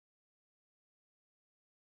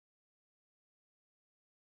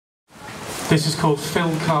This is called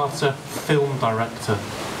Phil Carter, Film Director.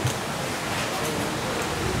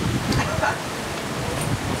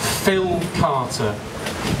 Phil Carter.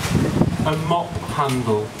 A mop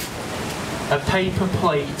handle. A paper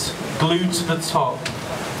plate glued to the top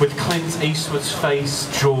with Clint Eastwood's face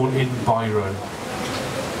drawn in biro.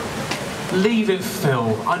 Leave it,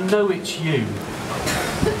 Phil. I know it's you.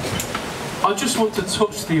 I just want to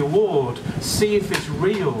touch the award, see if it's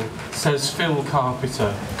real, says Phil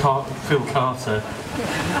Carter.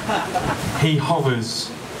 He hovers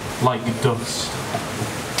like dust.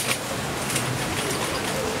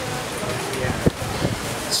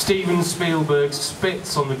 Steven Spielberg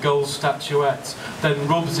spits on the gold statuette, then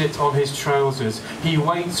rubs it on his trousers. He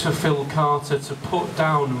waits for Phil Carter to put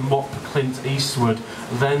down mop Clint Eastwood,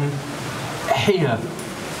 then here.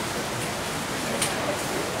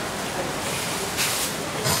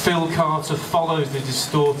 Phil Carter follows the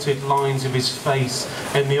distorted lines of his face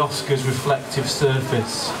in the Oscar's reflective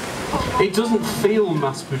surface. It doesn't feel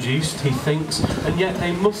mass-produced, he thinks, and yet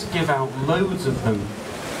they must give out loads of them.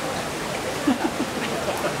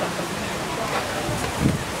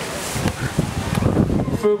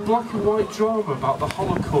 For a black and white drama about the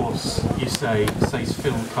Holocaust, you say, says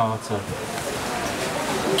Phil Carter.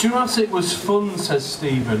 Jurassic was fun, says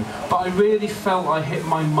Stephen, but I really felt I hit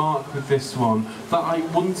my mark with this one, that I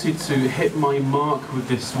wanted to hit my mark with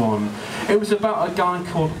this one. It was about a guy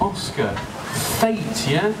called Oscar. Fate,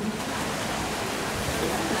 yeah?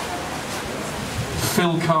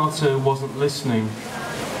 Phil Carter wasn't listening.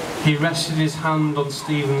 He rested his hand on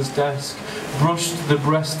Stephen's desk, brushed the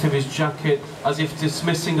breast of his jacket as if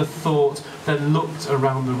dismissing a thought, then looked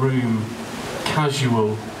around the room.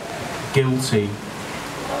 Casual. Guilty.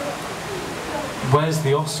 Where's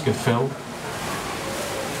the Oscar, Phil?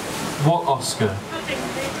 What Oscar?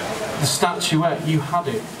 The statuette, you had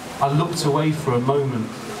it. I looked away for a moment.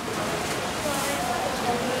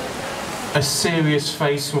 A serious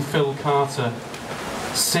face from Phil Carter.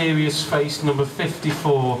 Serious face number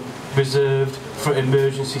 54, reserved for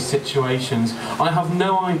emergency situations. I have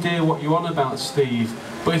no idea what you're on about, Steve,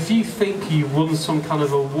 but if you think you won some kind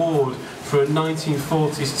of award for a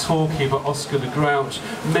 1940s talkie about Oscar the Grouch,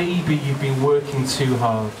 maybe you've been working too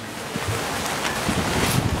hard.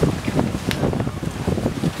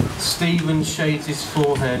 Stephen shades his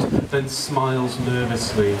forehead, then smiles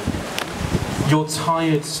nervously. You're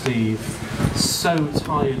tired, Steve. So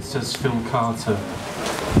tired, says Phil Carter.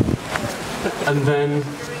 And then,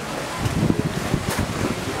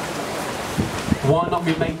 why not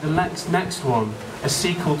we make the next one a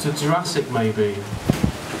sequel to Jurassic, maybe?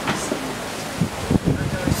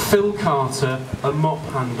 Phil Carter, a mop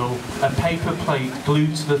handle, a paper plate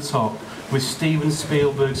glued to the top, with Steven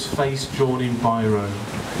Spielberg's face drawn in biro.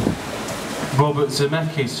 Robert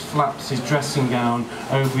Zemeckis flaps his dressing gown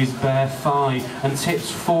over his bare thigh and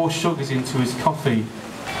tips 4 sugars into his coffee.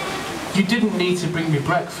 You didn't need to bring me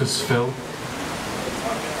breakfast, Phil.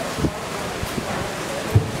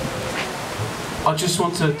 I just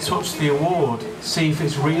want to touch the award, see if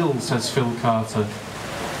it's real, says Phil Carter.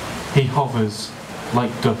 He hovers like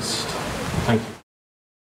dust. Thank you.